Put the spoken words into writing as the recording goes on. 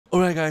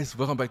Alright guys,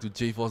 welcome back to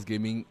JForce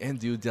Gaming,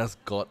 and you just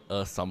got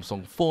a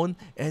Samsung phone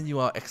and you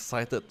are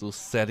excited to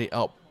set it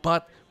up,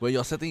 but when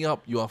you're setting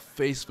up, you are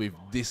faced with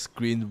this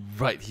screen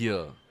right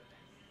here.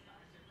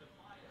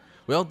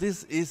 Well,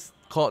 this is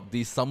called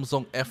the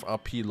Samsung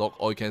FRP lock,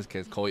 or you can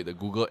call it the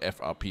Google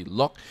FRP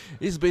lock.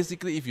 It's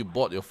basically if you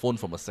bought your phone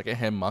from a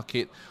second-hand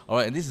market,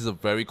 alright, and this is a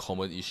very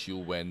common issue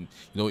when,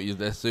 if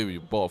let's say you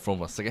bought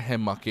from a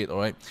second-hand market,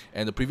 alright,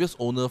 and the previous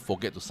owner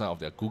forget to sign up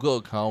their Google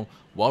account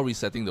while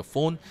resetting the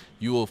phone,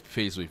 you will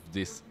face with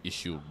this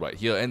issue right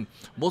here. And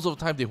most of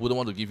the time, they wouldn't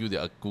want to give you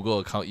their Google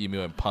account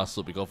email and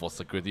password because for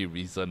security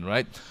reason,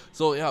 right?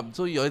 So yeah,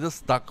 so you're either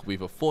stuck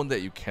with a phone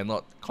that you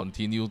cannot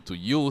continue to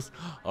use,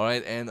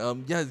 alright, and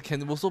yeah, it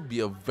can also be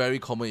a very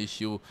common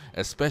issue,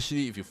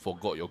 especially if you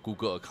forgot your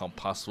Google account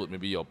password,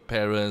 maybe your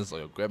parents or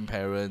your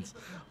grandparents,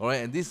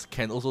 alright, and this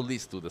can also lead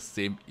to the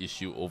same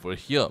issue over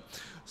here.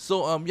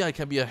 So yeah, it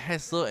can be a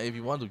hassle, and if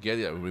you want to get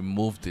it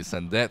removed, this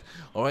and that,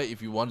 alright,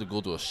 if you want to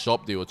go to a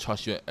shop, they will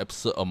charge you an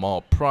absurd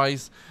amount of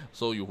price,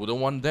 so you wouldn't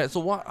want that.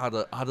 So what are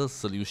the other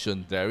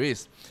solutions there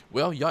is?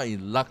 Well, you're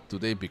in luck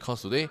today,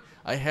 because today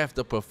I have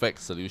the perfect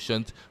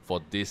solution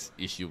for this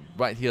issue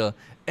right here,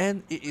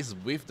 and it is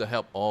with the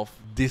help of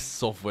this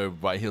software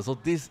right here. So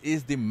this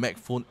is the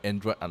MagFone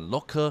Android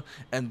Unlocker,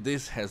 and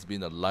this has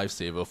been a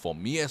lifesaver for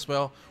me as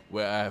well,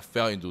 where I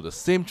fell into the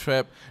same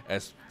trap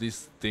as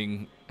this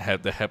thing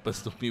that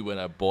happens to me when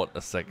I bought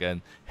a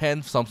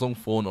second-hand Samsung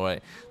phone,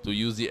 alright, to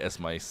use it as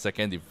my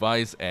second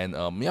device. And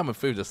yeah, I'm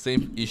afraid of the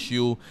same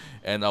issue,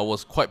 and I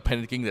was quite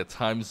panicking that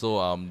time.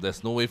 So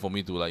there's no way for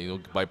me to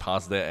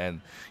bypass that,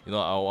 and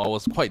I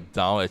was quite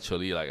down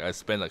actually. Like, I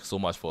spent like so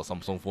much for a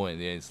Samsung phone,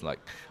 and then it's like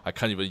I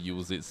can't even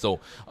use it.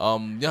 So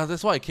yeah,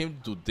 that's why I came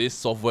to this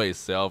software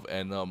itself.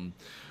 And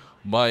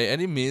by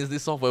any means,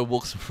 this software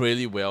works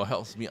really well,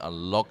 helps me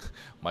unlock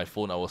my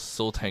phone. I was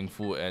so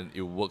thankful, and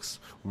it works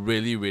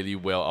really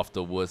well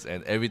afterwards,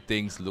 and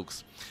everything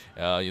looks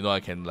I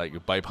can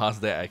like bypass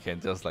that. I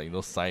can just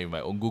sign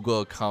my own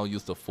Google account,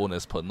 use the phone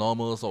as per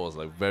normal. So I was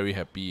like very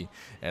happy,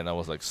 and I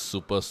was like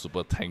super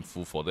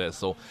thankful for that.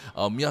 So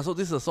yeah, so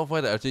this is a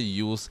software that I actually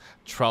used,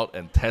 tried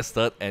and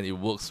tested, and it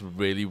works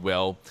really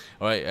well.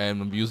 Alright,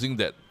 and I'm using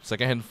that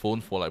second-hand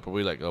phone for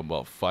probably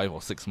about 5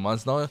 or 6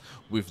 months now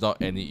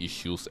without any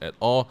issues at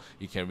all.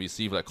 You can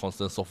receive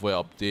constant software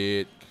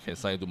update, can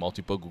sign into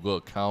multiple Google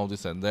accounts,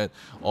 this and that.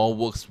 All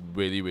works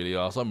really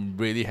well. So I'm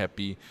really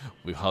happy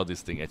with how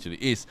this thing actually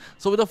is.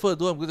 So without further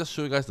ado, I'm going to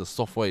show you guys the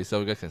software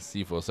itself. You guys can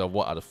see for yourself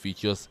what are the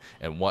features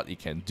and what it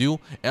can do,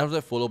 and after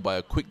that followed by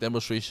a quick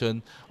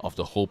demonstration of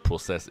the whole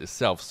process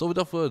itself. So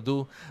without further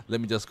ado, let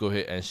me just go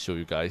ahead and show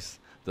you guys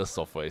the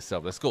software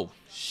itself. Let's go.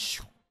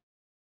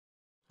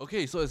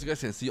 Okay, so as you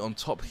guys can see on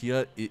top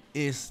here, it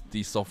is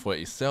the software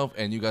itself,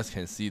 and you guys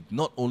can see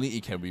not only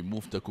it can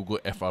remove the Google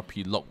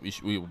FRP lock,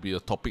 which will be the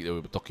topic that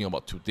we'll be talking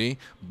about today,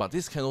 but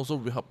this can also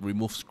help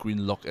remove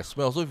screen lock as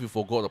well. So if you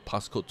forgot the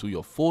passcode to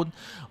your phone,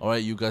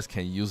 alright, you guys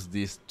can use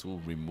this to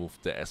remove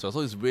that as well.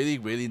 So it's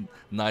really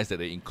nice that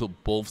they include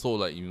both. So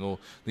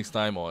next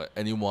time or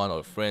anyone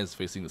or friends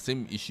facing the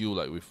same issue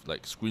with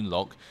screen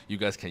lock, you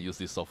guys can use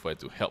this software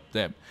to help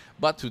them.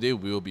 But today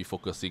we will be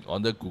focusing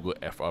on the Google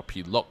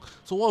FRP lock.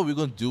 So what we're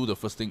going to do, the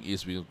first thing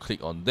is we'll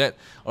click on that,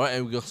 alright,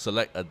 and we're going to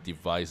select a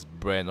device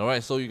brand.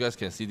 Alright, so you guys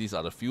can see these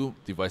are the few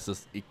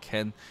devices it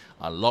can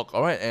unlock.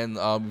 Alright, and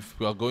if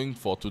we are going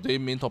for today,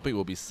 main topic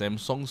will be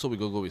Samsung, so we're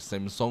going to go with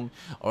Samsung.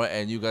 Alright,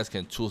 and you guys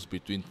can choose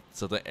between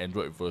certain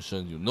Android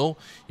version, if not,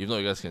 you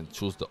guys can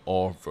choose the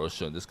all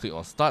version. Just click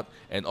on start,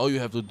 and all you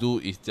have to do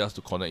is just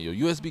to connect your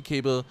USB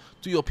cable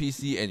to your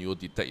PC, and it will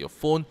detect your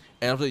phone,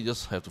 and after you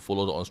just have to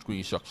follow the on-screen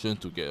instruction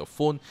to get your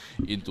phone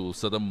into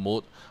certain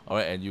mode.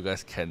 Alright, and you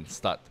guys can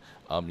start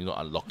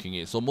unlocking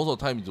it. So most of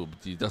the time it will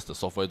be just the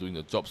software doing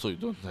the job, so you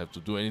don't have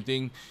to do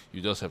anything.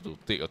 You just have to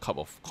take a cup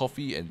of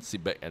coffee and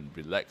sit back and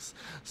relax.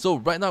 So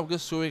right now I'm going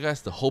to show you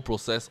guys the whole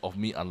process of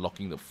me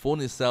unlocking the phone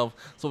itself.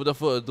 So without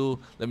further ado,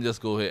 let me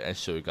just go ahead and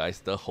show you guys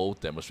the whole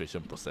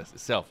demonstration process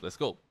itself. Let's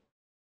go.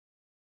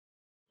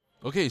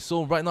 Okay,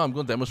 so right now I'm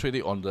going to demonstrate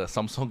it on the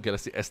Samsung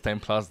Galaxy S10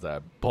 Plus that I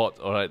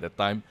bought at that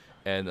time,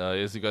 and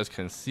as you guys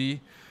can see,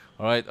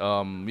 alright,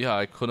 yeah,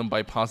 I couldn't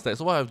bypass that.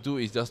 So what I have to do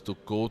is just to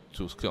go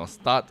to click on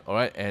start,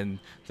 alright, and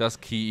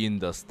just key in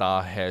the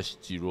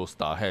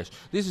 *#0*#.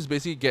 This is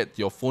basically get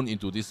your phone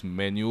into this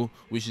menu,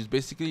 which is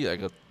basically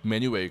like a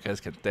menu where you guys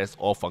can test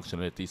all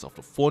functionalities of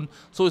the phone.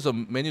 So it's a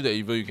menu that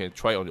even you can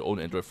try on your own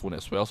Android phone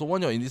as well. So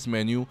when you're in this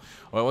menu,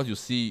 alright, once you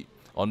see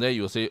on there,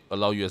 you will say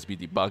allow USB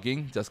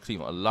debugging. Just click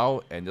on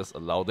allow and just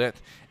allow that.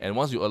 And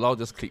once you allow,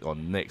 just click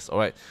on next.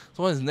 Alright.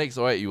 So once next,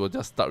 alright, you will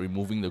just start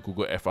removing the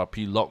Google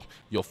FRP lock.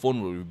 Your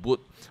phone will reboot.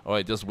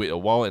 Alright, just wait a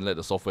while and let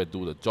the software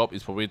do the job.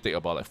 It's probably take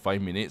about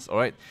 5 minutes.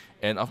 Alright.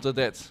 And after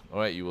that,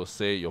 alright, you will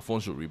say your phone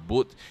should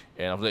reboot.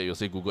 And after that, you'll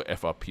say Google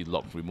FRP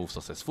lock removed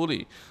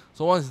successfully.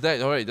 So once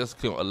that, alright, just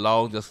click on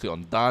allow, just click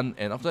on done.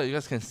 And after that, you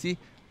guys can see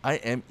I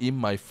am in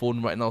my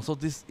phone right now. So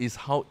this is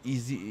how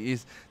easy it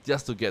is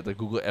just to get the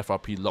Google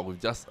FRP lock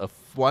with just a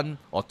 1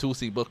 or 2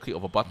 simple click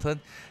of a button.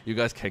 You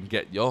guys can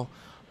get your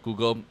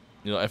Google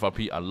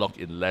FRP unlock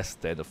in less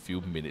than a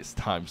few minutes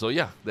time. So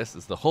yeah, this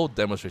is the whole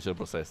demonstration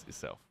process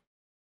itself.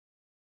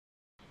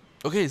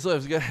 Okay, so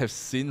as you guys have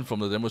seen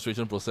from the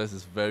demonstration process,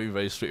 it's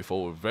very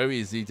straightforward, very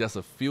easy, just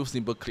a few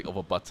simple click of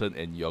a button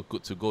and you're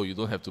good to go. You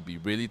don't have to be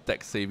really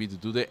tech savvy to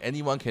do that.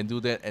 Anyone can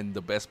do that, and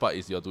the best part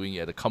is you're doing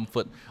it at the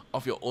comfort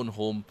of your own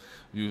home,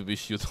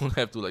 which you don't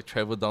have to like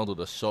travel down to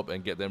the shop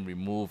and get them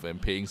removed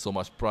and paying so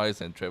much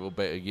price and travel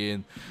back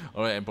again.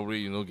 Alright, and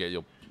probably get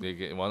your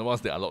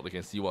once they unlock, they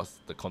can see what's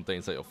the content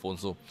inside your phone.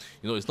 So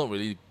it's not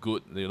really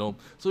good.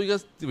 So you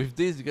guys, with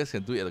this, you guys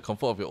can do it at the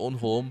comfort of your own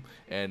home.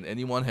 And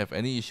anyone have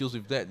any issues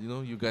with that,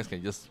 you guys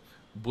can just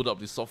boot up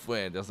this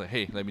software and just like,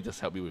 hey, let me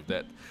just help you with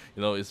that.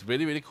 It's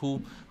really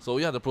cool. So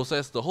yeah,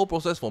 the whole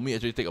process for me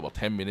actually take about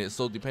 10 minutes.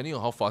 So depending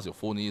on how fast your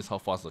phone is, how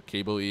fast the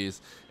cable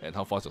is, and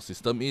how fast your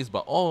system is,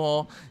 but all in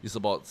all, it's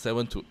about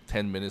 7 to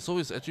 10 minutes. So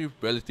it's actually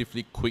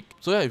relatively quick.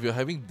 So yeah, if you're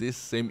having this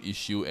same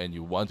issue and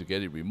you want to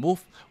get it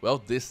removed,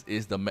 well, this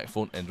is the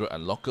MagFone Android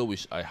Unlocker,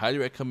 which I highly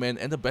recommend.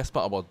 And the best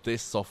part about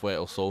this software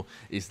also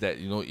is that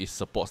it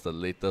supports the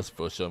latest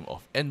version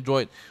of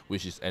Android,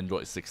 which is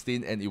Android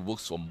 16, and it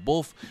works on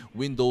both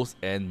Windows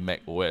and Mac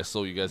OS.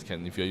 So you guys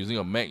can, if you're using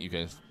a Mac, you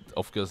can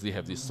obviously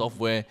have this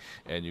software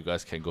and you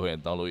guys can go ahead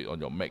and download it on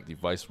your Mac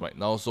device right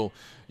now. So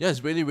yeah,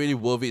 it's really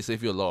worth it.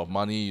 Save you a lot of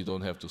money. You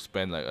don't have to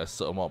spend like a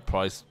certain amount of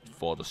price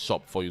for the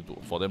shop for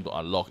them to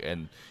unlock,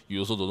 and you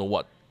also don't know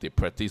what they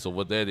practice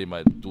over there. They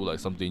might do like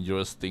some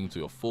dangerous thing to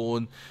your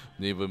phone.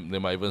 They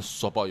might even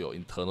swap out your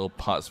internal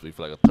parts with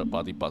like a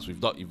third-party parts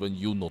without even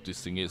you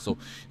noticing it. So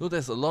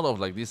there's a lot of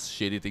like these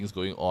shady things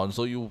going on.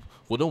 So you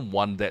wouldn't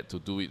want that to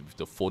do it with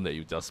the phone that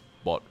you just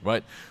bought,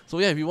 right? So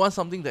yeah, if you want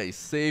something that is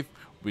safe,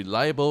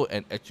 reliable,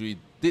 and actually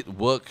did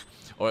work,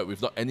 alright,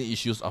 without any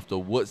issues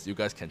afterwards, you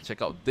guys can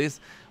check out this,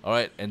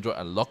 alright, Android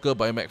Unlocker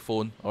by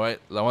MagFone. Alright,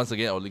 once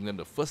again, I'll link them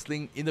the first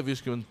link in the video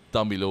description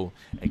down below,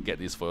 and get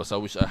this for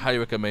yourself, which I highly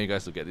recommend you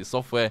guys to get this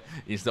software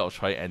instead of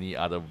trying any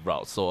other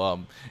route. So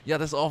yeah,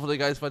 that's all for the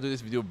guys. If I do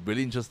this video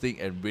really interesting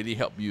and really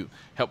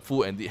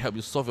helpful and did help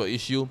you solve your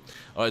issue,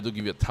 alright, do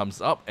give it a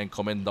thumbs up and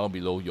comment down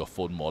below your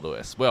phone model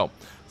as well.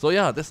 So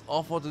yeah, that's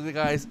all for today,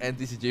 guys, and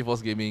this is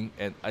𝖩 Gaming,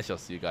 and I shall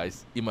see you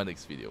guys in my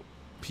next video.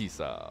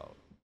 Peace out.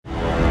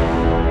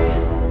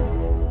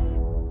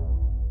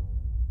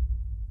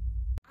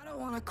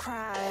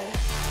 Cry.